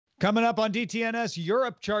Coming up on DTNS,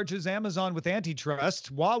 Europe charges Amazon with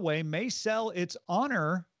antitrust. Huawei may sell its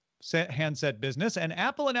Honor handset business, and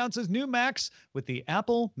Apple announces new Macs with the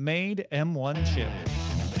Apple-made M1 chip.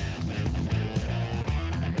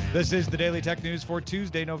 This is the Daily Tech News for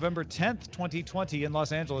Tuesday, November 10th, 2020 in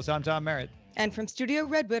Los Angeles. I'm Tom Merritt. And from Studio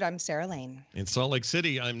Redwood, I'm Sarah Lane. In Salt Lake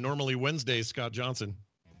City, I'm normally Wednesday, Scott Johnson.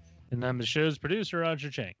 And I'm the show's producer,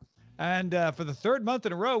 Roger Chang. And for the third month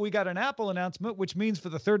in a row, we got an Apple announcement, which means for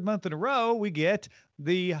the third month in a row, we get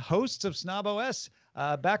the hosts of Snob OS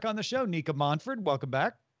back on the show. Nica Montford, welcome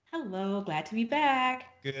back. Hello, glad to be back.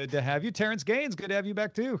 Good to have you. Terrance Gaines, good to have you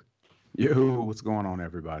back too. Yo, what's going on,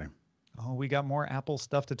 everybody? Oh, we got more Apple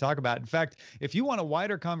stuff to talk about. In fact, if you want a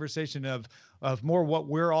wider conversation of more what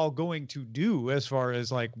we're all going to do as far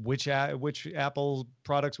as like which Apple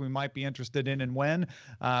products we might be interested in and when,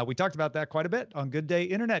 we talked about that quite a bit on Good Day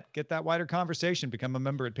Internet. Get that wider conversation. Become a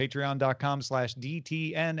member at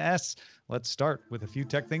patreon.com/DTNS. Let's start with a few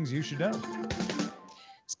tech things you should know.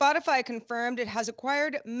 Spotify confirmed it has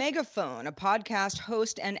acquired Megaphone, a podcast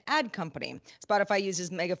host and ad company. Spotify uses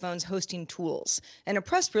Megaphone's hosting tools. In a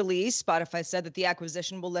press release, Spotify said that the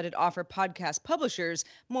acquisition will let it offer podcast publishers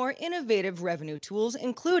more innovative revenue tools,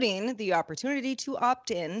 including the opportunity to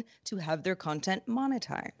opt in to have their content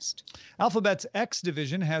monetized. Alphabet's X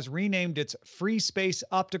division has renamed its Free Space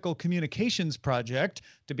Optical Communications project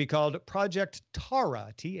to be called Project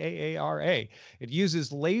Tara, T-A-A-R-A. It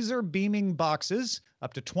uses laser beaming boxes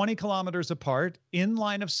up to 20 kilometers apart in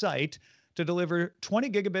line of sight to deliver 20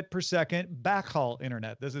 gigabit per second backhaul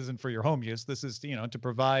internet. This isn't for your home use. This is, to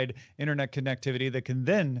provide internet connectivity that can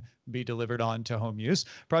then be delivered on to home use.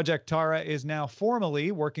 Project Tara is now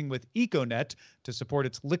formally working with Econet to support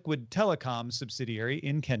its Liquid Telecom subsidiary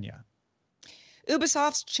in Kenya.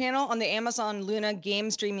 Ubisoft's channel on the Amazon Luna game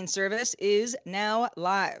streaming service is now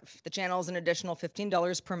live. The channel is an additional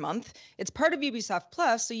 $15 per month. It's part of Ubisoft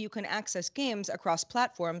Plus, so you can access games across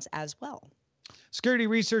platforms as well. Security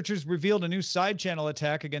researchers revealed a new side channel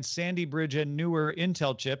attack against Sandy Bridge and newer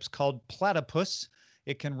Intel chips called Platypus.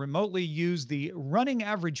 It can remotely use the running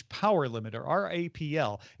average power limiter,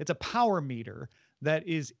 RAPL. It's a power meter that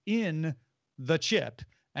is in the chip,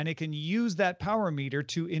 and it can use that power meter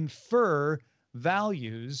to infer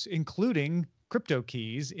values, including crypto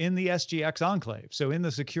keys, in the SGX enclave. So in the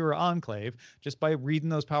secure enclave, just by reading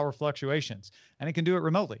those power fluctuations. And it can do it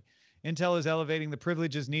remotely. Intel is elevating the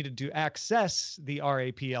privileges needed to access the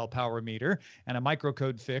RAPL power meter and a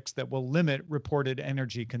microcode fix that will limit reported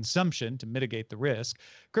energy consumption to mitigate the risk.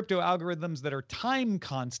 Crypto algorithms that are time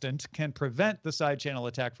constant can prevent the side channel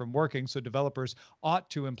attack from working, so developers ought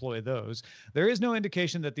to employ those. There is no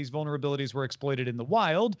indication that these vulnerabilities were exploited in the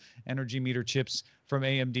wild. Energy meter chips from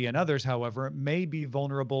AMD and others, however, may be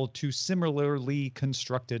vulnerable to similarly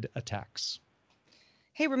constructed attacks.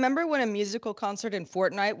 Hey, remember when a musical concert in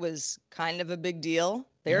Fortnite was kind of a big deal?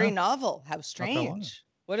 Very novel. How strange.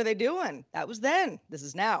 What are they doing? That was then. This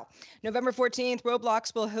is now. November 14th,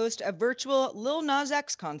 Roblox will host a virtual Lil Nas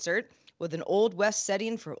X concert with an Old West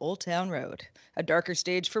setting for Old Town Road, a darker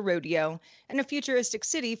stage for rodeo, and a futuristic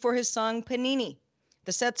city for his song Panini.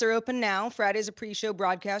 The sets are open now. Friday's a pre-show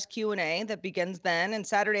broadcast Q&A that begins then, and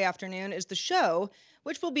Saturday afternoon is the show,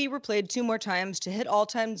 which will be replayed 2 more times to hit all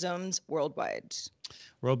time zones worldwide.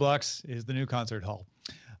 Roblox is the new concert hall.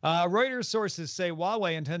 Reuters sources say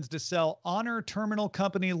Huawei intends to sell Honor Terminal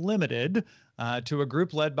Company Limited to a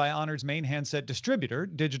group led by Honor's main handset distributor,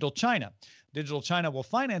 Digital China. Digital China will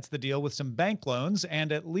finance the deal with some bank loans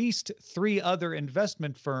and at least 3 other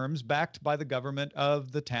investment firms backed by the government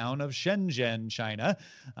of the town of Shenzhen, China.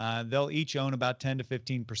 They'll each own about 10 to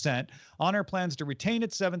 15%. Honor plans to retain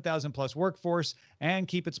its 7,000 plus workforce and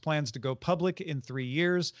keep its plans to go public in 3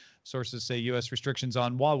 years. Sources say U.S. restrictions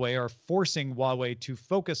on Huawei are forcing Huawei to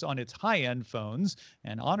focus on its high-end phones,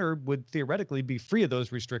 and Honor would theoretically be free of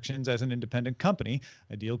those restrictions as an independent company.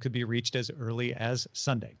 A deal could be reached as early as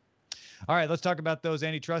Sunday. All right, let's talk about those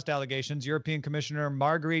antitrust allegations. European Commissioner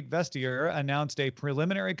Margrethe Vestager announced a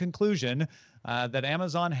preliminary conclusion that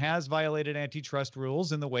Amazon has violated antitrust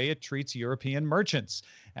rules in the way it treats European merchants.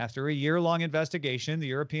 After a year-long investigation, the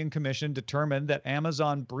European Commission determined that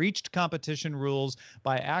Amazon breached competition rules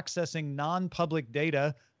by accessing non-public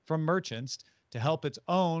data from merchants to help its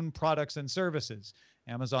own products and services.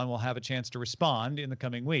 Amazon will have a chance to respond in the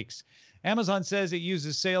coming weeks. Amazon says it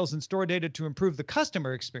uses sales and store data to improve the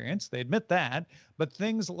customer experience. They admit that, but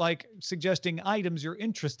things like suggesting items you're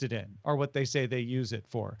interested in are what they say they use it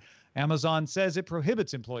for. Amazon says it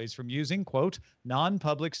prohibits employees from using, quote,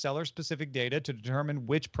 non-public seller-specific data to determine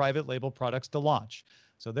which private label products to launch.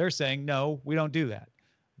 So they're saying, no, we don't do that.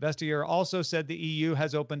 Vestager also said the EU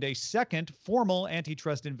has opened a second formal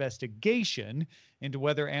antitrust investigation into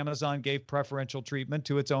whether Amazon gave preferential treatment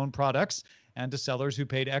to its own products and to sellers who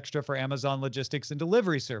paid extra for Amazon logistics and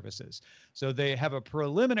delivery services. So they have a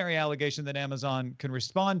preliminary allegation that Amazon can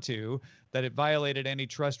respond to, that it violated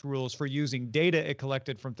antitrust rules for using data it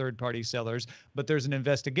collected from third-party sellers, but there's an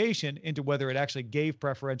investigation into whether it actually gave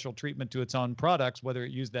preferential treatment to its own products, whether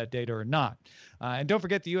it used that data or not. And don't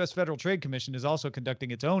forget, the U.S. Federal Trade Commission is also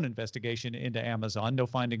conducting its own investigation into Amazon. No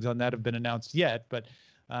findings on that have been announced yet, but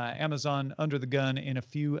Amazon under the gun in a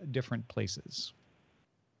few different places.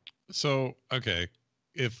 So, okay,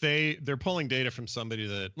 if they're pulling data from somebody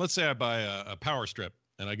that, let's say I buy a power strip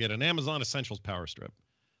and I get an Amazon Essentials power strip.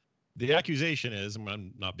 The accusation is, and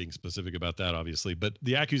I'm not being specific about that, obviously, but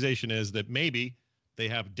the accusation is that maybe they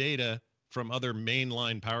have data from other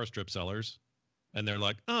mainline power strip sellers, and they're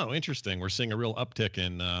like, oh, interesting. We're seeing a real uptick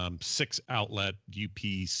in 6-outlet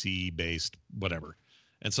UPC-based whatever.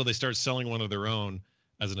 And so they start selling one of their own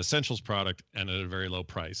as an Essentials product and at a very low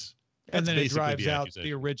price. And then it drives out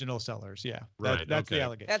the original sellers. Yeah. Right. That's the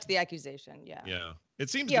allegation. That's the accusation. Yeah. Yeah. It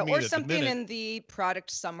seems to me or that something in the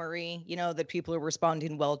product summary, that people are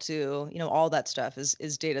responding well to, all that stuff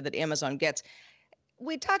is data that Amazon gets.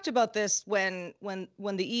 We talked about this when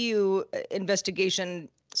the EU investigation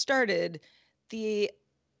started, and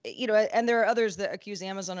there are others that accuse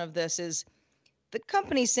Amazon of this, is the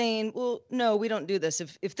company saying, well, no, we don't do this.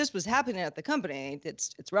 If this was happening at the company,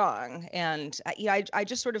 it's wrong. And I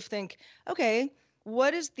just sort of think, okay,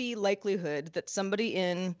 what is the likelihood that somebody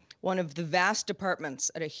in one of the vast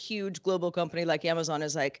departments at a huge global company like Amazon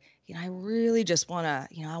is like, I really just want to,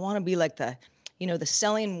 I want to be like the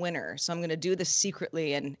selling winner. So I'm going to do this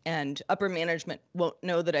secretly and upper management won't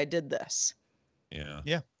know that I did this. Yeah.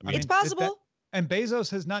 Yeah. I mean, it's possible. And Bezos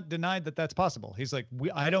has not denied that that's possible. He's like,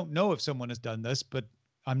 I don't know if someone has done this, but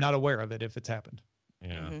I'm not aware of it if it's happened.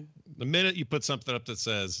 Yeah. Mm-hmm. The minute you put something up that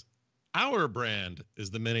says our brand is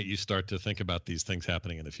the minute you start to think about these things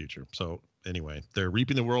happening in the future. So anyway, they're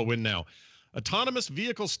reaping the whirlwind now. Autonomous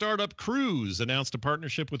vehicle startup Cruise announced a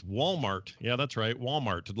partnership with Walmart. Yeah, that's right.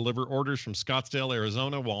 Walmart to deliver orders from Scottsdale,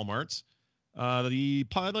 Arizona Walmarts. The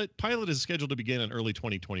pilot is scheduled to begin in early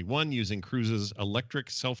 2021 using Cruise's electric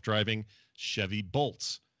self-driving Chevy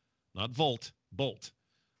Bolts, not Volt, Bolt.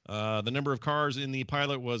 The number of cars in the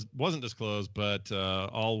pilot wasn't disclosed, but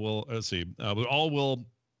all will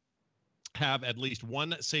have at least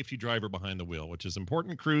one safety driver behind the wheel, which is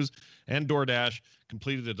important. Cruise and DoorDash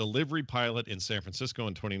completed a delivery pilot in San Francisco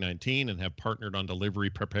in 2019 and have partnered on delivery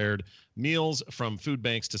prepared meals from food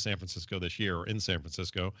banks to San Francisco this year, or in San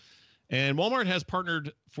Francisco. And Walmart has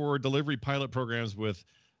partnered for delivery pilot programs with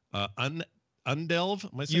Undelv.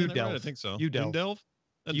 Am I saying that right? I think so. Undelv.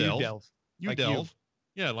 Udelv.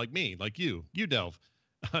 Yeah, like me, like you. Udelv.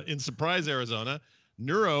 In Surprise, Arizona.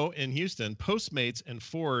 Neuro in Houston. Postmates and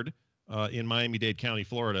Ford in Miami-Dade County,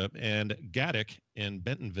 Florida. And Gaddick in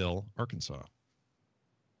Bentonville, Arkansas.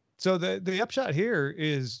 So the upshot here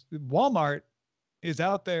is Walmart is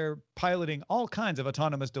out there piloting all kinds of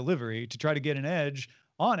autonomous delivery to try to get an edge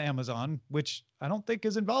on Amazon, which I don't think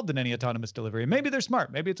is involved in any autonomous delivery. Maybe they're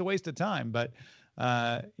smart. Maybe it's a waste of time. But,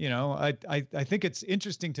 I think it's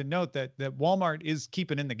interesting to note that Walmart is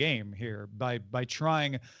keeping in the game here by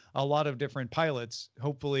trying a lot of different pilots,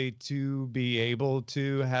 hopefully to be able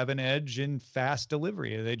to have an edge in fast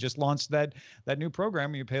delivery. They just launched that new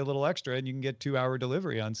program where you pay a little extra and you can get 2-hour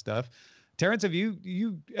delivery on stuff. Terrance, have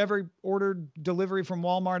you ever ordered delivery from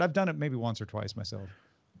Walmart? I've done it maybe once or twice myself.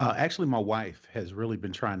 Actually, my wife has really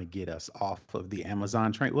been trying to get us off of the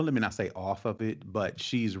Amazon train. Well, let me not say off of it, but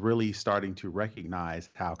she's really starting to recognize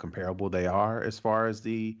how comparable they are as far as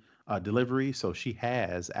the delivery. So she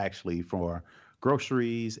has actually, for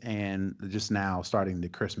groceries and just now starting the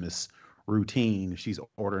Christmas routine, she's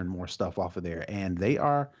ordering more stuff off of there. And they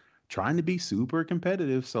are trying to be super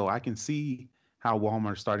competitive. So I can see how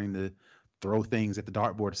Walmart's starting to throw things at the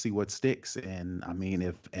dartboard to see what sticks. And I mean,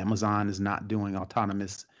 if Amazon is not doing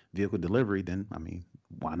autonomous vehicle delivery, then I mean,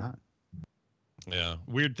 why not? Yeah.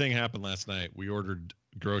 Weird thing happened last night. We ordered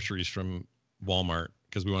groceries from Walmart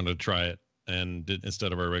because we wanted to try it and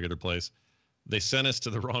instead of our regular place. They sent us to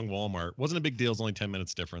the wrong Walmart. Wasn't a big deal. It's only 10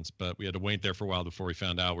 minutes difference, but we had to wait there for a while before we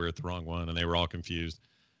found out we were at the wrong one and they were all confused.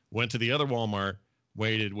 Went to the other Walmart,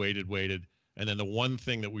 waited. And then the one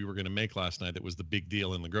thing that we were going to make last night that was the big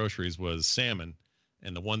deal in the groceries was salmon.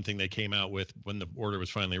 And the one thing they came out with when the order was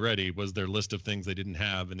finally ready was their list of things they didn't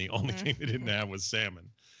have. And the only thing they didn't have was salmon.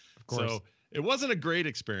 Of course. So it wasn't a great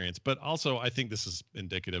experience. But also, I think this is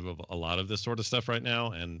indicative of a lot of this sort of stuff right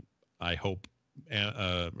now. And I hope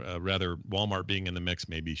rather Walmart being in the mix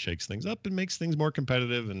maybe shakes things up and makes things more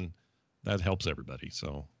competitive, and that helps everybody.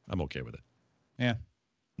 So I'm okay with it. Yeah.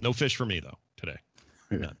 No fish for me though today.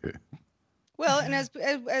 None. Well, and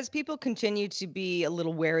as people continue to be a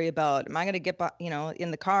little wary about, am I going to get,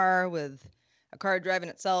 in the car with a car driving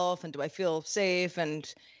itself, and do I feel safe?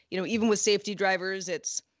 And even with safety drivers,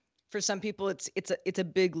 it's for some people it's a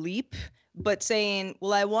big leap. But saying,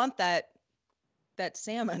 well, I want that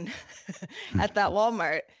salmon at that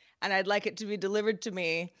Walmart, and I'd like it to be delivered to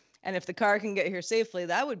me, and if the car can get here safely,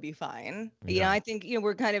 that would be fine. Yeah. I think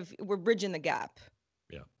we're bridging the gap.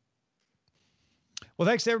 Yeah. Well,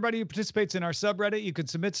 thanks to everybody who participates in our subreddit. You can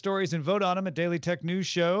submit stories and vote on them at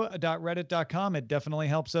dailytechnewsshow.reddit.com. It definitely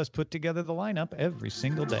helps us put together the lineup every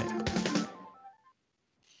single day.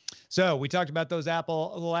 So we talked about those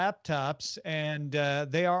Apple laptops, and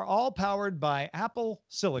they are all powered by Apple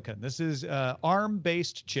Silicon. This is an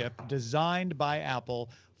ARM-based chip designed by Apple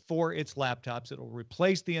for its laptops. It'll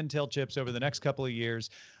replace the Intel chips over the next couple of years.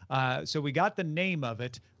 So we got the name of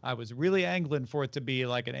it. I was really angling for it to be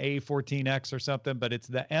like an A14X or something, but it's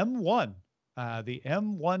the M1. The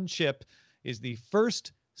M1 chip is the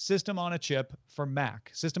first system on a chip for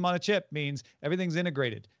Mac. System on a chip means everything's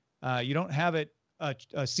integrated. You don't have it a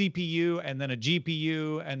CPU and then a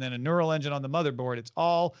GPU and then a neural engine on the motherboard. It's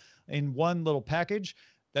all in one little package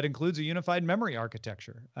that includes a unified memory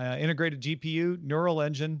architecture, integrated GPU, neural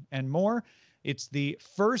engine, and more. It's the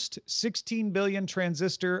first 16 billion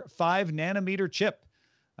transistor 5 nanometer chip.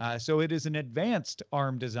 So it is an advanced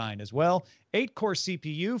ARM design as well. 8-core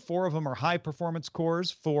CPU, 4 of them are high-performance cores,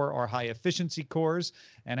 4 are high-efficiency cores.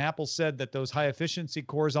 And Apple said that those high-efficiency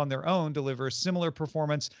cores on their own deliver similar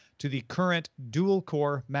performance to the current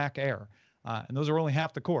dual-core Mac Air. And those are only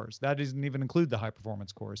half the cores. That doesn't even include the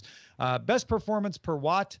high-performance cores. Best performance per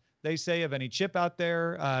watt, they say, of any chip out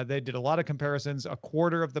there. They did a lot of comparisons, a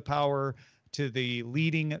quarter of the power to the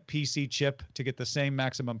leading PC chip to get the same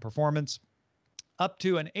maximum performance. Up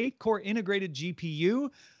to an 8-core integrated GPU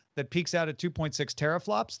that peaks out at 2.6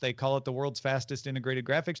 teraflops. They call it the world's fastest integrated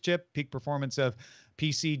graphics chip. Peak performance of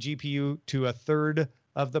PC GPU to a third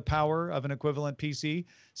of the power of an equivalent PC.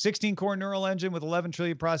 16-core neural engine with 11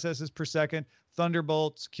 trillion processes per second.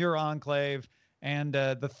 Thunderbolt, Secure Enclave, and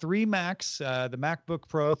the 3 Macs, the MacBook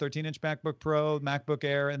Pro, 13-inch MacBook Pro, MacBook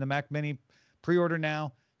Air, and the Mac Mini. Pre-order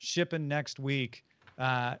now, shipping next week.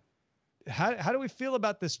 How do we feel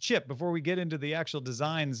about this chip before we get into the actual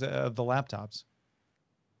designs of the laptops?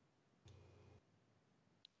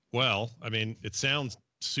 Well, I mean, it sounds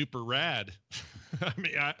super rad. I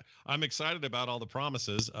mean, I'm excited about all the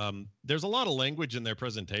promises. There's a lot of language in their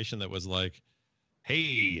presentation that was like,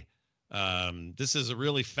 hey, this is a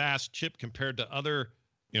really fast chip compared to other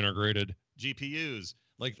integrated GPUs.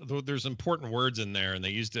 Like there's important words in there, and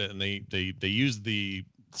they used it, and they used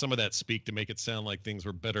some of that speak to make it sound like things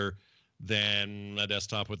were better than a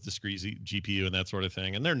desktop with discrete GPU and that sort of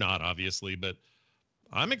thing. And they're not, obviously, but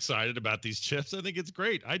I'm excited about these chips. I think it's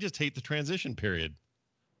great. I just hate the transition period.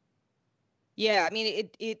 Yeah, I mean,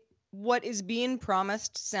 what is being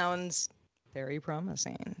promised sounds very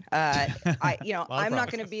promising. I'm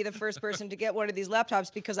not going to be the first person to get one of these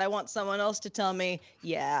laptops because I want someone else to tell me,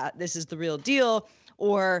 yeah, this is the real deal.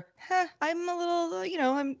 Or I'm a little,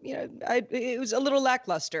 it was a little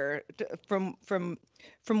lackluster from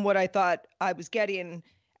what I thought I was getting.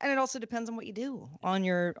 And it also depends on what you do on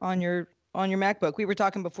your MacBook. We were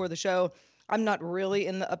talking before the show. I'm not really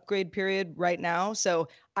in the upgrade period right now, so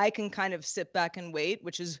I can kind of sit back and wait,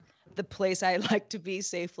 which is the place I like to be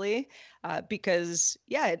safely, because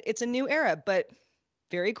it's a new era, but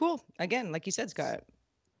very cool. Again, like you said, Scott.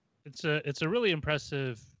 It's a really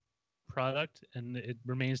impressive product, and it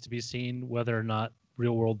remains to be seen whether or not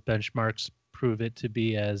real world benchmarks prove it to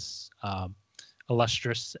be as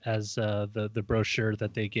illustrious as the brochure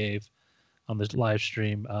that they gave on the live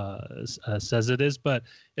stream says it is. But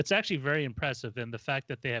it's actually very impressive, and the fact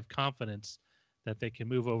that they have confidence that they can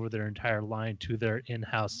move over their entire line to their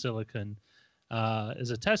in-house silicon is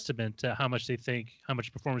a testament to how much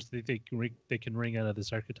performance they think they can wring out of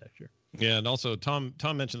this architecture. Yeah, and also Tom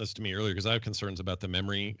mentioned this to me earlier because I have concerns about the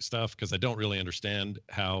memory stuff because I don't really understand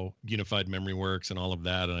how unified memory works and all of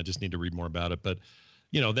that, and I just need to read more about it. But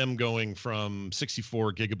them going from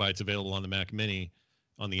 64 gigabytes available on the Mac Mini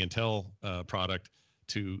on the Intel product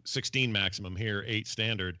to 16 maximum here, 8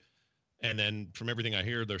 standard. And then from everything I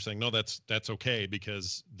hear, they're saying, no, that's okay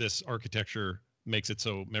because this architecture makes it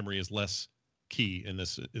so memory is less key in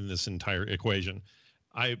this entire equation.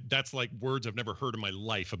 That's like words I've never heard in my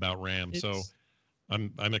life about RAM. So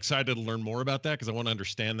I'm excited to learn more about that because I want to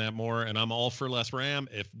understand that more. And I'm all for less RAM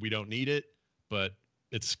if we don't need it. But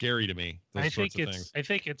it's scary to me. Those sorts of things. I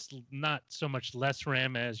think it's not so much less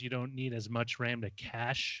RAM as you don't need as much RAM to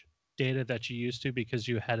cache data that you used to, because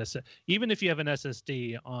you had even if you have an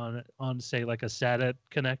SSD on say like a SATA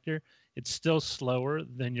connector, it's still slower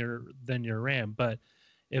than your RAM. But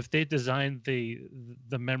if they designed the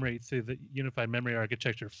memory through the unified memory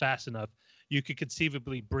architecture fast enough, you could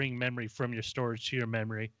conceivably bring memory from your storage to your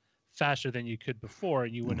memory faster than you could before,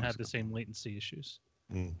 and you wouldn't have the same latency issues.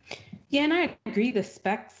 Yeah, and I agree. The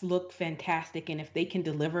specs look fantastic, and if they can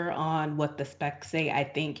deliver on what the specs say, I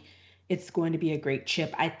think it's going to be a great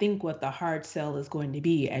chip. I think what the hard sell is going to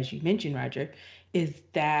be, as you mentioned, Roger, is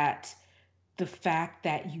that the fact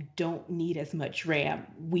that you don't need as much RAM.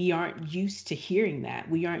 We aren't used to hearing that.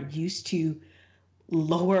 We aren't used to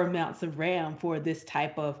lower amounts of RAM for this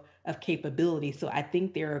type of capability. So I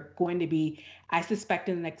think there are going to be, I suspect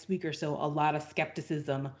in the next week or so, a lot of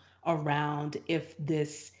skepticism around if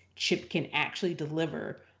this chip can actually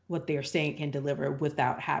deliver what they're saying it can deliver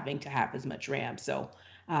without having to have as much RAM. So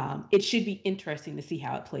it should be interesting to see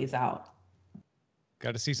how it plays out.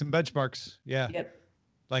 Got to see some benchmarks. Yeah. Yep.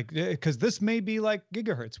 Like, because this may be like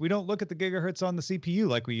gigahertz. We don't look at the gigahertz on the CPU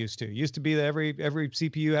like we used to. It used to be that every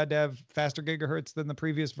CPU had to have faster gigahertz than the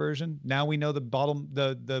previous version. Now we know the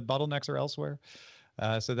bottlenecks are elsewhere.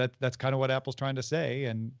 So that's kind of what Apple's trying to say.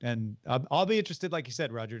 And I'll be interested, like you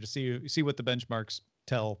said, Roger, to see what the benchmarks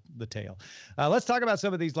tell the tale. Let's talk about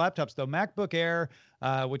some of these laptops though. MacBook Air,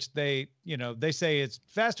 which they say it's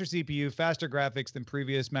faster CPU, faster graphics than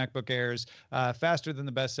previous MacBook Airs, faster than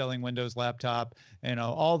the best-selling Windows laptop,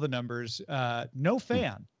 all the numbers. No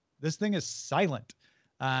fan. This thing is silent.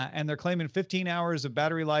 And they're claiming 15 hours of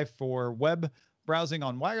battery life for web browsing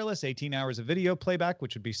on wireless, 18 hours of video playback,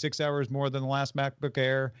 which would be 6 hours more than the last MacBook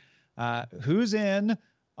Air. Who's in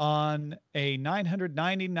on a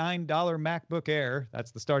 $999 MacBook Air? That's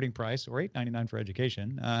the starting price, or $899 for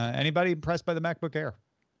education. Anybody impressed by the MacBook Air?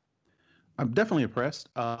 I'm definitely impressed.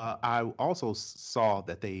 I also saw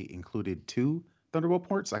that they included 2 Thunderbolt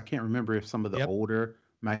ports. I can't remember if some of the older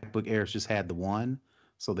MacBook Airs just had the one.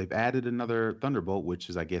 So they've added another Thunderbolt, which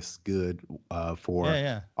is, I guess, good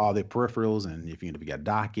for all the peripherals, and if you got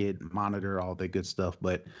docket, monitor, all that good stuff.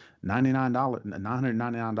 But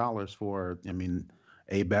 $999 for,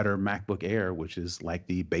 a better MacBook Air, which is like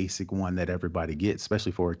the basic one that everybody gets,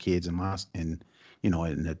 especially for kids and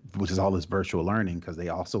which is all this virtual learning, because they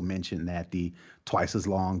also mentioned that the twice as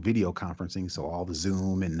long video conferencing, so all the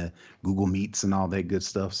Zoom and the Google Meets and all that good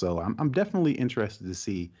stuff. So I'm definitely interested to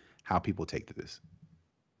see how people take to this.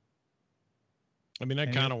 I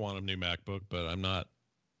kind of want a new MacBook, but I'm not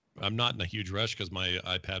in a huge rush because my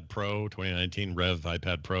iPad Pro 2019 Rev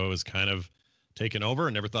iPad Pro is kind of taken over.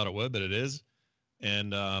 I never thought it would, but it is.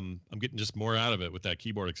 And I'm getting just more out of it with that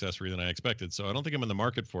keyboard accessory than I expected. So I don't think I'm in the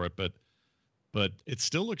market for it, but it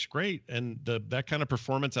still looks great. And that kind of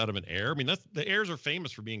performance out of an Air, the Airs are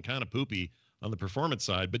famous for being kind of poopy on the performance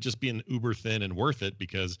side, but just being uber thin and worth it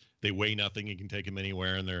because they weigh nothing. You can take them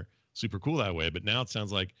anywhere and they're super cool that way. But now it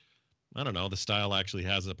sounds like, I don't know, the style actually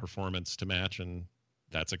has a performance to match, and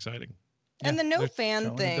that's exciting. And the no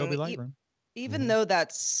fan thing, even though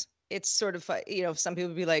it's sort of, some people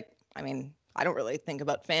would be like, I don't really think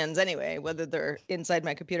about fans anyway, whether they're inside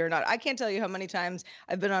my computer or not. I can't tell you how many times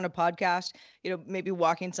I've been on a podcast, maybe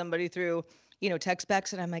walking somebody through, tech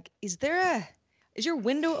specs, and I'm like, is your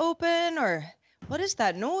window open, or what is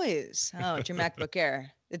that noise? Oh, it's your MacBook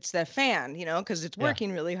Air. It's the fan, because it's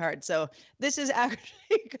working really hard. So this is actually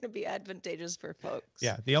going to be advantageous for folks.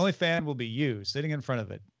 Yeah, the only fan will be you sitting in front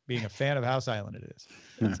of it, being a fan of how silent it is.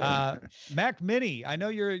 Mac Mini, I know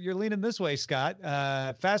you're leaning this way, Scott.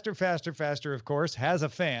 Faster, of course, has a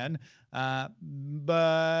fan,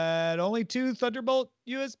 but only 2 Thunderbolt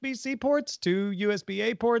USB-C ports, 2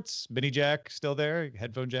 USB-A ports, mini jack still there,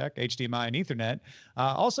 headphone jack, HDMI, and Ethernet.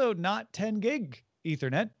 Also not 10 gig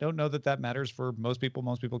Ethernet. Don't know that matters for most people.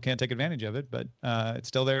 Most people can't take advantage of it, but it's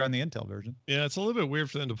still there on the Intel version. Yeah, it's a little bit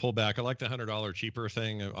weird for them to pull back. I like the $100 cheaper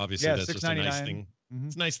thing. Obviously, that's just a nice thing. Mm-hmm.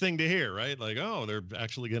 It's a nice thing to hear, right? Like, oh, they're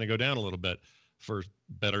actually going to go down a little bit for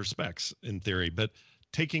better specs in theory. But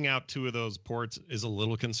taking out 2 of those ports is a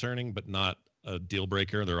little concerning, but not a deal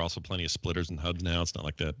breaker. There are also plenty of splitters and hubs now. It's not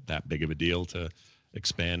like that big of a deal to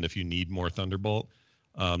expand if you need more Thunderbolt.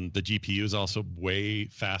 The GPU is also way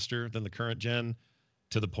faster than the current gen,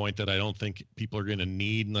 to the point that I don't think people are going to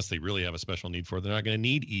need, unless they really have a special need for it, they're not going to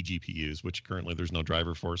need eGPUs, which currently there's no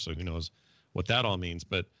driver for, so who knows what that all means.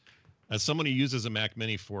 But as someone who uses a Mac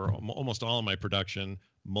Mini for almost all of my production,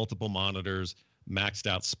 multiple monitors, maxed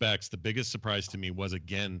out specs, the biggest surprise to me was,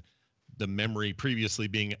 again, the memory previously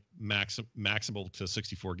being maximal to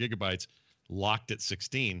 64 gigabytes, locked at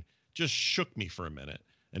 16. just shook me for a minute.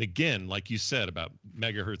 And again, like you said about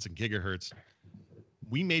megahertz and gigahertz,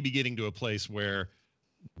 we may be getting to a place where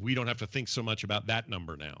we don't have to think so much about that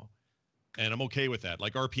number now. And I'm okay with that.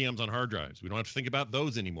 Like RPMs on hard drives, we don't have to think about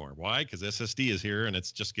those anymore. Why? Because SSD is here and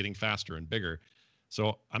it's just getting faster and bigger.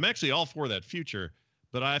 So I'm actually all for that future,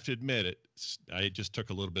 but I have to admit it. I just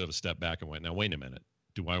took a little bit of a step back and went, now, wait a minute.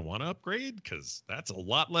 Do I want to upgrade? Because that's a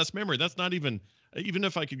lot less memory. That's not even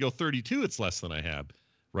if I could go 32, it's less than I have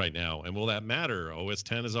right now. And will that matter? OS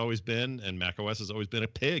 10 has always been, and Mac OS has always been a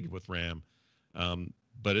pig with RAM.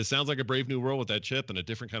 But it sounds like a brave new world with that chip and a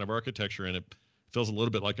different kind of architecture, and it feels a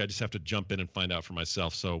little bit like I just have to jump in and find out for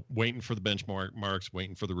myself. So waiting for the benchmarks,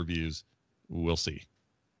 waiting for the reviews. We'll see.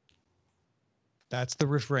 That's the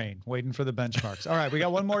refrain, waiting for the benchmarks. All right, we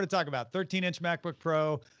got one more to talk about. 13-inch MacBook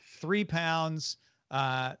Pro, 3 pounds.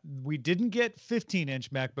 We didn't get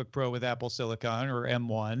 15-inch MacBook Pro with Apple Silicon or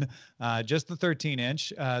M1, just the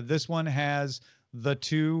 13-inch. This one has the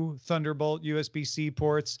 2 Thunderbolt USB-C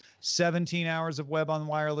ports, 17 hours of web on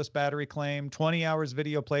wireless battery claim, 20 hours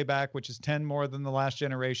video playback, which is 10 more than the last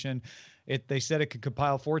generation. They said it could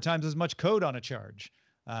compile 4 times as much code on a charge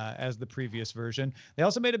as the previous version. They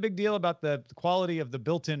also made a big deal about the quality of the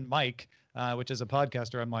built-in mic, which as a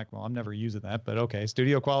podcaster, I'm like, well, I'm never using that, but okay.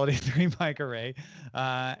 Studio quality 3 mic array.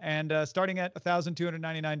 And starting at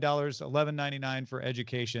 $1,299, $1,199 for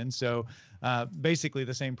education. So basically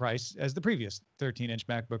the same price as the previous 13-inch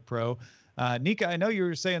MacBook Pro. Nica, I know you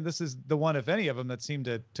were saying this is the one, if any of them, that seemed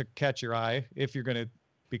to catch your eye, if you're going to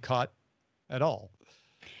be caught at all.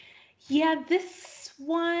 Yeah, this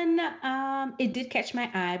one, it did catch my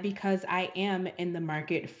eye because I am in the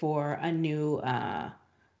market for a new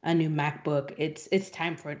MacBook. It's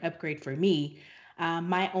time for an upgrade for me.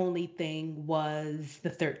 My only thing was the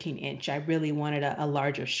 13-inch. I really wanted a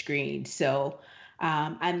larger screen. So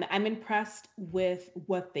I'm impressed with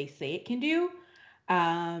what they say it can do.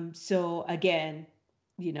 So again,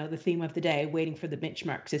 the theme of the day, waiting for the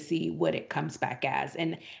benchmark to see what it comes back as.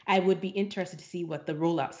 And I would be interested to see what the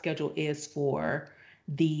rollout schedule is for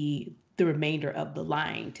the remainder of the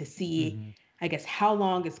line to see, I guess, how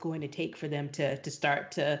long it's going to take for them to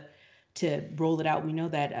start to roll it out. We know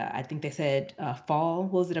that I think they said fall,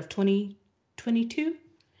 was it, of 2022?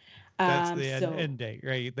 That's the end date,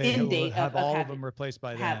 right? They will have all of them replaced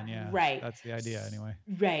by then. Yeah, right. That's the idea, anyway.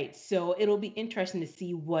 Right. So it'll be interesting to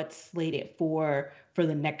see what's slated for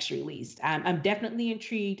the next release. I'm definitely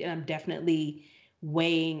intrigued, and I'm definitely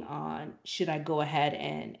weighing on should I go ahead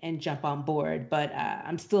and jump on board. But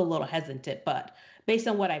I'm still a little hesitant. But based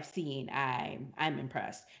on what I've seen, I'm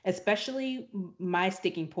impressed. Especially my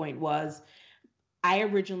sticking point was I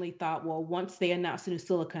originally thought, well, once they announce the new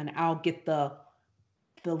Silicon, I'll get the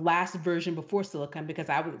last version before Silicon because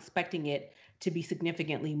I was expecting it to be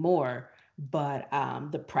significantly more. But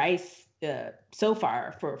the price so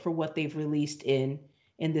far for what they've released in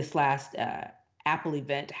this last Apple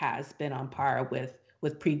event has been on par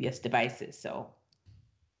with previous devices. So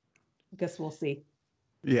I guess we'll see.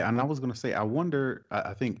 Yeah, and I was going to say, I wonder,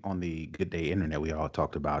 I think on the Good Day Internet, we all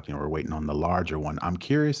talked about, we're waiting on the larger one. I'm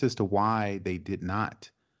curious as to why they did not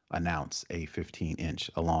announce a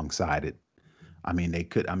 15-inch alongside it. I mean, they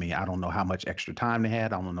could, I don't know how much extra time they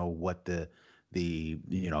had. I don't know what the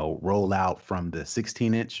rollout from the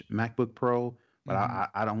 16-inch MacBook Pro, but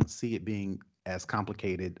I don't see it being as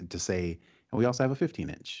complicated to say, and we also have a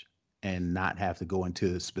 15-inch and not have to go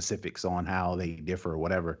into specifics on how they differ or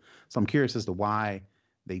whatever. So I'm curious as to why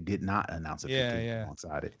they did not announce a 15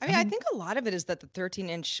 alongside it. I mean, I think a lot of it is that the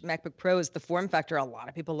 13-inch MacBook Pro is the form factor a lot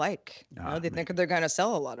of people like. They think they're going to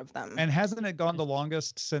sell a lot of them. And hasn't it gone the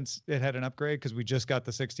longest since it had an upgrade? Because we just got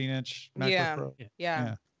the 16-inch MacBook Pro.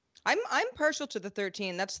 Yeah. I'm partial to the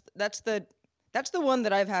 13. That's the one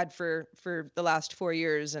that I've had for the last 4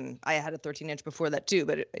 years, and I had a 13-inch before that too,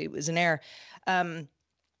 but it was an Air.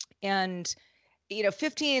 And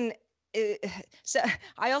 15. So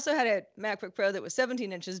I also had a MacBook Pro that was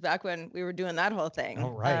 17 inches back when we were doing that whole thing. Oh,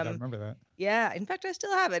 right. I remember that. Yeah. In fact, I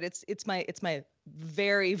still have it. It's my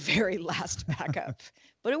very, very last backup,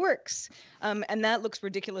 but it works. And that looks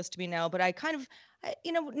ridiculous to me now, but I kind of,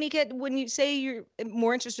 Nica, when you say you're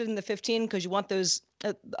more interested in the 15 because you want those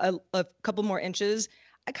a couple more inches,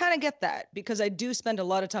 I kind of get that because I do spend a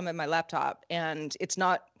lot of time at my laptop and it's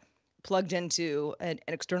not plugged into an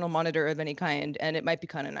external monitor of any kind, and it might be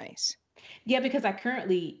kind of nice. Yeah, because I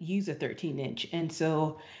currently use a 13-inch, and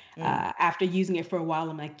so after using it for a while,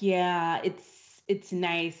 I'm like, yeah, it's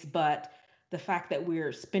nice, but the fact that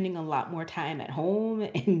we're spending a lot more time at home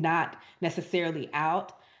and not necessarily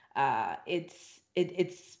out,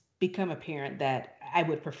 it's become apparent that I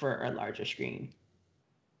would prefer a larger screen.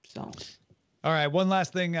 So. All right. One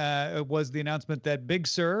last thing was the announcement that Big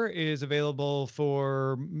Sur is available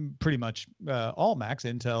for pretty much all Macs,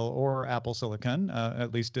 Intel or Apple Silicon,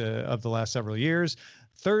 at least of the last several years.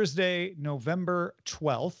 Thursday, November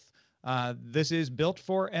 12th. This is built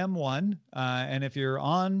for M1. And if you're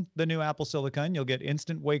on the new Apple Silicon, you'll get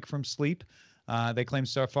instant wake from sleep. They claim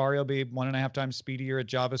Safari will be 1.5 times speedier at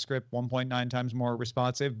JavaScript, 1.9 times more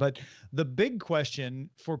responsive. But the big question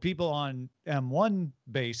for people on M1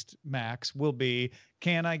 based Macs will be,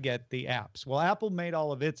 can I get the apps? Well, Apple made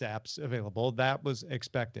all of its apps available. That was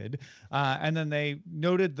expected. And then they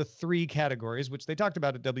noted the 3 categories, which they talked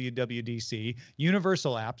about at WWDC: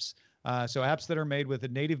 universal apps. So apps that are made with a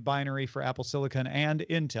native binary for Apple Silicon and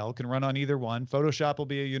Intel can run on either one. Photoshop will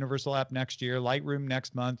be a universal app next year, Lightroom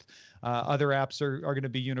next month. Other apps are going to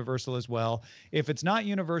be universal as well. If it's not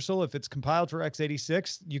universal, if it's compiled for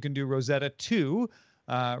x86, you can do Rosetta 2.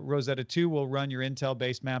 Rosetta 2 will run your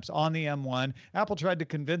Intel-based maps on the M1. Apple tried to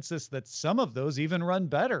convince us that some of those even run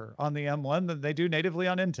better on the M1 than they do natively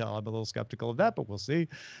on Intel. I'm a little skeptical of that, but we'll see.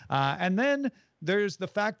 And then there's the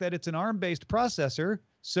fact that it's an ARM-based processor,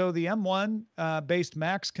 so the M1 based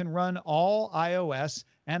Macs can run all iOS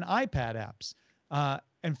and iPad apps.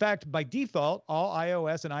 In fact, by default, all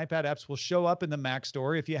iOS and iPad apps will show up in the Mac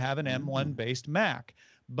store if you have an M1 based Mac.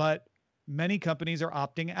 But many companies are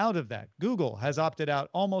opting out of that. Google has opted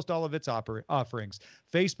out almost all of its offerings.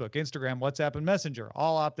 Facebook, Instagram, WhatsApp, and Messenger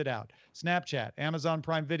all opted out. Snapchat, Amazon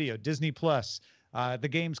Prime Video, Disney Plus, the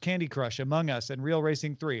games Candy Crush, Among Us, and Real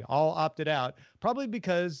Racing 3 all opted out, probably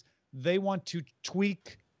because they want to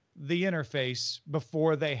tweak the interface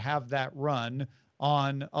before they have that run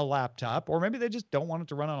on a laptop, or maybe they just don't want it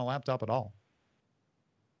to run on a laptop at all.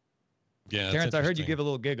 Yeah, Terrance, I heard you give a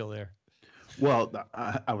little giggle there. Well,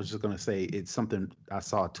 I was just going to say it's something I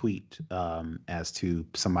saw a tweet as to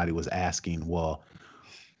somebody was asking, well,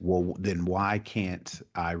 then why can't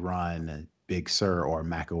I run Big Sur or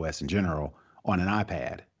Mac OS in general on an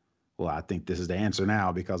iPad? Well, I think this is the answer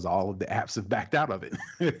now because all of the apps have backed out of it.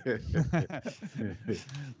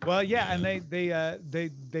 Well, yeah, and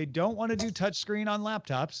they don't want to do touchscreen on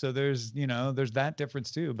laptops, so there's that difference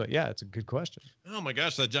too. But yeah, it's a good question. Oh my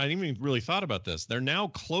gosh, I didn't even really thought about this. They're now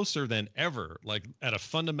closer than ever, like at a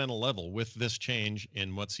fundamental level, with this change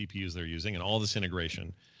in what CPUs they're using and all this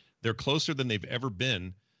integration. They're closer than they've ever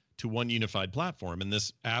been to one unified platform, and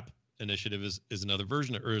this app initiative is another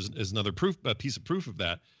version, or is another piece of proof of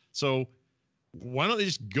that. So why don't they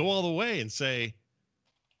just go all the way and say,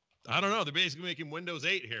 I don't know, they're basically making Windows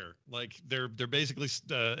 8 here. Like they're basically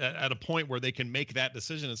at a point where they can make that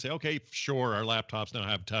decision and say, okay, sure, our laptops now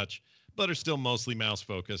have touch, but are still mostly mouse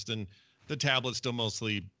focused, and the tablet's still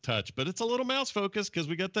mostly touch, but it's a little mouse focused because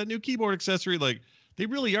we got that new keyboard accessory. Like they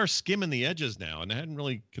really are skimming the edges now, and I hadn't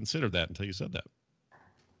really considered that until you said that.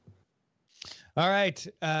 All right.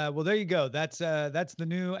 Well, there you go. That's the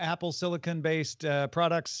new Apple Silicon-based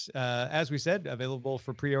products. As we said, available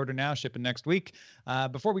for pre-order now, shipping next week.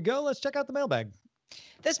 Before we go, let's check out the mailbag.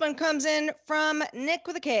 This one comes in from Nick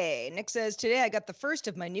with a K. Nick says, today I got the first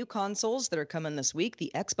of my new consoles that are coming this week,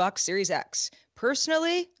 the Xbox Series X.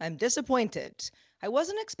 Personally, I'm disappointed. I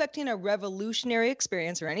wasn't expecting a revolutionary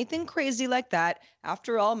experience or anything crazy like that.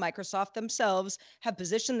 After all, Microsoft themselves have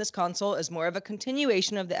positioned this console as more of a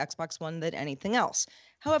continuation of the Xbox One than anything else.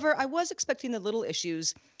 However, I was expecting the little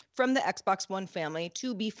issues from the Xbox One family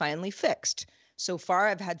to be finally fixed. So far,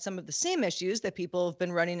 I've had some of the same issues that people have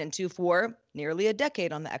been running into for nearly a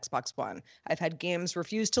decade on the Xbox One. I've had games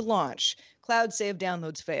refuse to launch, cloud save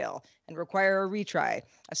downloads fail, and require a retry,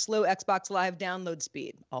 a slow Xbox Live download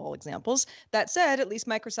speed, all examples. That said, at least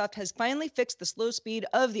Microsoft has finally fixed the slow speed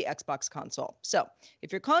of the Xbox console. So,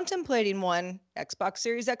 if you're contemplating one Xbox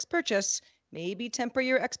Series X purchase, maybe temper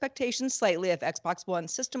your expectations slightly if Xbox One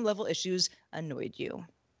system-level issues annoyed you.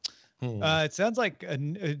 It sounds like,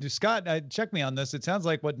 Scott, check me on this. It sounds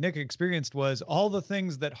like what Nick experienced was all the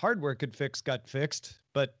things that hardware could fix got fixed,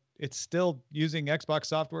 but it's still using Xbox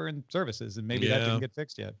software and services, and maybe that didn't get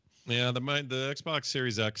fixed yet. Yeah, the Xbox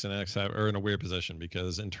Series X and X are in a weird position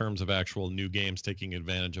because in terms of actual new games taking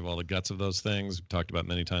advantage of all the guts of those things, we've talked about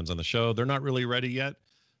many times on the show, they're not really ready yet.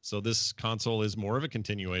 So this console is more of a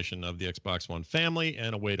continuation of the Xbox One family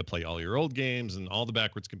and a way to play all your old games and all the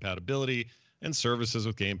backwards compatibility and services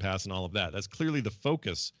with Game Pass and all of that. That's clearly the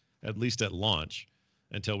focus, at least at launch,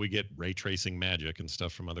 until we get ray tracing magic and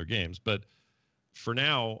stuff from other games. But for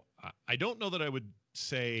now, I don't know that I would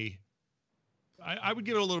say, I would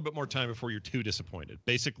give it a little bit more time before you're too disappointed.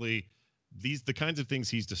 Basically, the kinds of things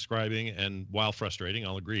he's describing, and while frustrating,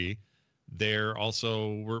 I'll agree, we're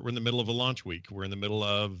in the middle of a launch week. We're in the middle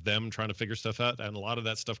of them trying to figure stuff out, and a lot of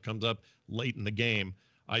that stuff comes up late in the game.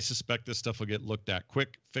 I suspect this stuff will get looked at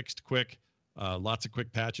quick, fixed quick, lots of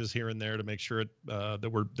quick patches here and there to make sure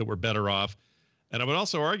that we're better off. And I would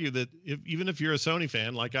also argue that even if you're a Sony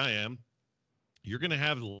fan like I am, you're going to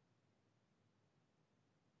have and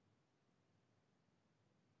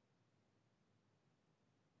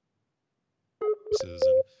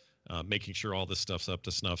making sure all this stuff's up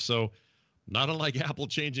to snuff. So not unlike Apple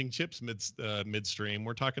changing chips midstream,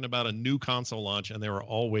 we're talking about a new console launch, and there are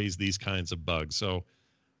always these kinds of bugs. So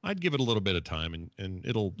I'd give it a little bit of time, and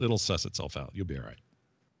it'll suss itself out. You'll be all right.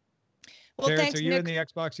 Well, Terrance, thanks, are you Nick. in the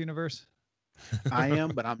Xbox universe? I am,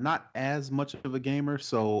 but I'm not as much of a gamer,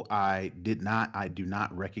 so I do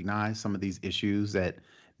not recognize some of these issues that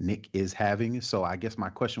Nick is having. So I guess my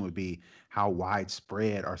question would be, how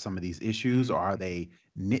widespread are some of these issues, or are they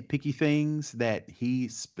nitpicky things that he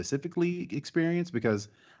specifically experienced? Because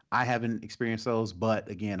I haven't experienced those, but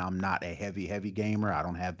again, I'm not a heavy gamer. I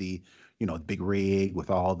don't have the big rig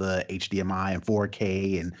with all the HDMI and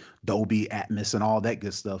 4K and Dolby Atmos and all that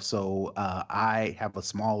good stuff. So I have a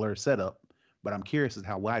smaller setup, but I'm curious as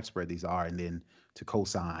how widespread these are, and then to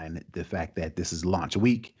co-sign the fact that this is launch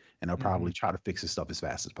week, and they'll probably try to fix this stuff as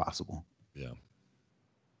fast as possible. Yeah.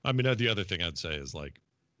 I mean, the other thing I'd say is like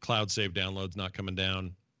cloud save downloads not coming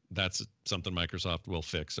down. That's something Microsoft will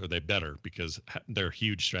fix, or they better, because their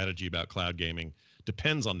huge strategy about cloud gaming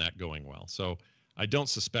depends on that going well. So I don't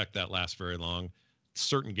suspect that lasts very long.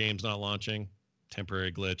 Certain games not launching,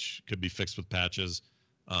 temporary glitch, could be fixed with patches.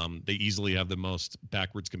 They easily have the most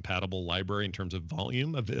backwards compatible library in terms of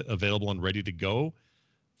volume available and ready to go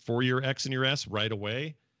for your X and your S right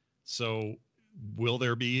away. So will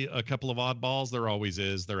there be a couple of oddballs? There always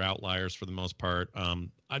is. They're outliers for the most part. I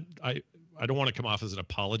don't want to come off as an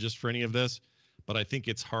apologist for any of this, but I think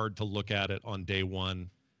it's hard to look at it on day one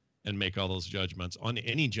and make all those judgments on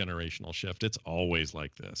any generational shift. It's always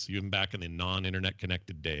like this, even back in the non-internet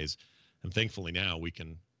connected days. And thankfully now we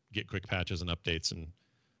can get quick patches and updates, and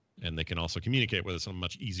they can also communicate with us in a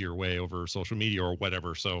much easier way over social media or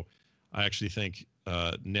whatever. So I actually think,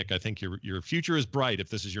 Nick, I think your future is bright if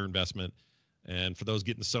this is your investment. And for those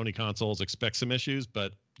getting the Sony consoles, expect some issues,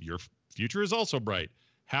 but your future is also bright.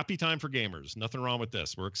 Happy time for gamers. Nothing wrong with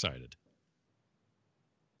this. We're excited.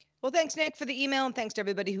 Well, thanks, Nick, for the email, and thanks to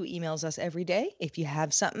everybody who emails us every day. If you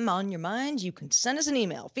have something on your mind, you can send us an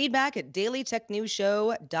email,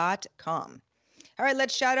 feedback@dailytechnewsshow.com. All right,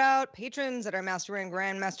 let's shout out patrons at our Master and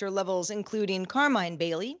Grandmaster levels, including Carmine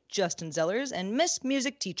Bailey, Justin Zellers, and Miss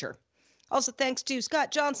Music Teacher. Also, thanks to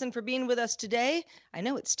Scott Johnson for being with us today. I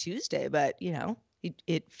know it's Tuesday, but,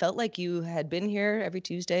 it felt like you had been here every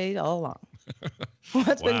Tuesday all along.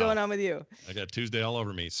 What's been going on with you? I got Tuesday all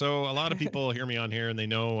over me. So a lot of people hear me on here, and they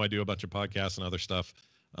know I do a bunch of podcasts and other stuff.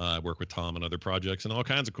 I work with Tom and other projects and all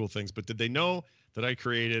kinds of cool things. But did they know that I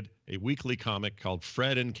created a weekly comic called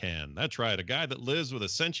Fred and Can? That's right, a guy that lives with a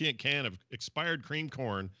sentient can of expired creamed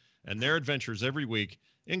corn and their adventures every week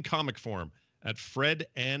in comic form at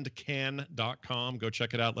fredandcan.com. Go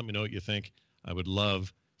check it out. Let me know what you think. I would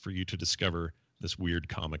love for you to discover this weird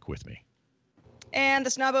comic with me. And the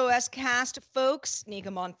Snob OS cast folks, Nica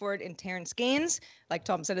Montford and Terrance Gaines, like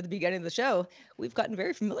Tom said at the beginning of the show, we've gotten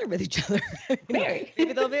very familiar with each other.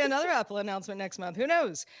 Maybe there'll be another Apple announcement next month. Who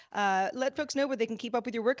knows? Let folks know where they can keep up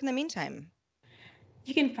with your work in the meantime.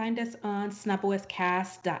 You can find us on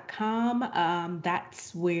snoboscast.com.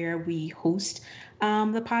 That's where we host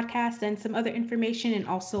the podcast and some other information. And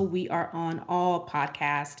also we are on all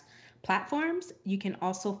podcast platforms. You can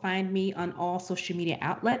also find me on all social media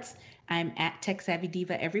outlets. I'm at Tech Savvy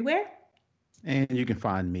Diva everywhere. And you can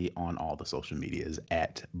find me on all the social medias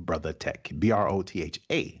at Brother Tech,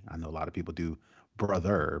 BROTHA. I know a lot of people do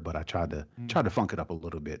brother, but I tried to funk it up a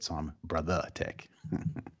little bit, so I'm Brother Tech.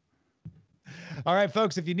 All right,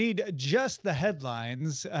 folks, if you need just the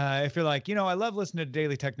headlines, if you're like, I love listening to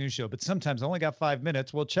Daily Tech News Show, but sometimes I only got 5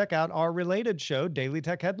 minutes, well, check out our related show, Daily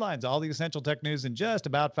Tech Headlines, all the essential tech news in just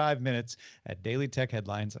about 5 minutes at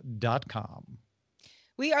dailytechheadlines.com.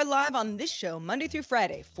 We are live on this show Monday through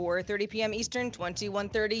Friday, 4:30 p.m. Eastern,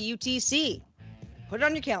 21:30 UTC. Put it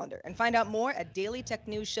on your calendar and find out more at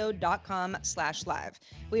dailytechnewsshow.com/live.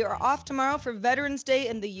 We are off tomorrow for Veterans Day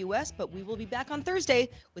in the U.S., but we will be back on Thursday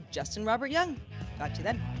with Justin Robert Young. Talk to you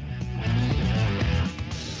then.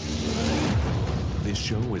 This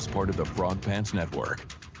show is part of the Frog Pants Network.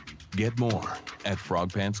 Get more at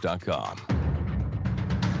frogpants.com.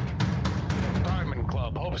 Diamond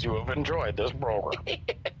Club hopes you have enjoyed this program.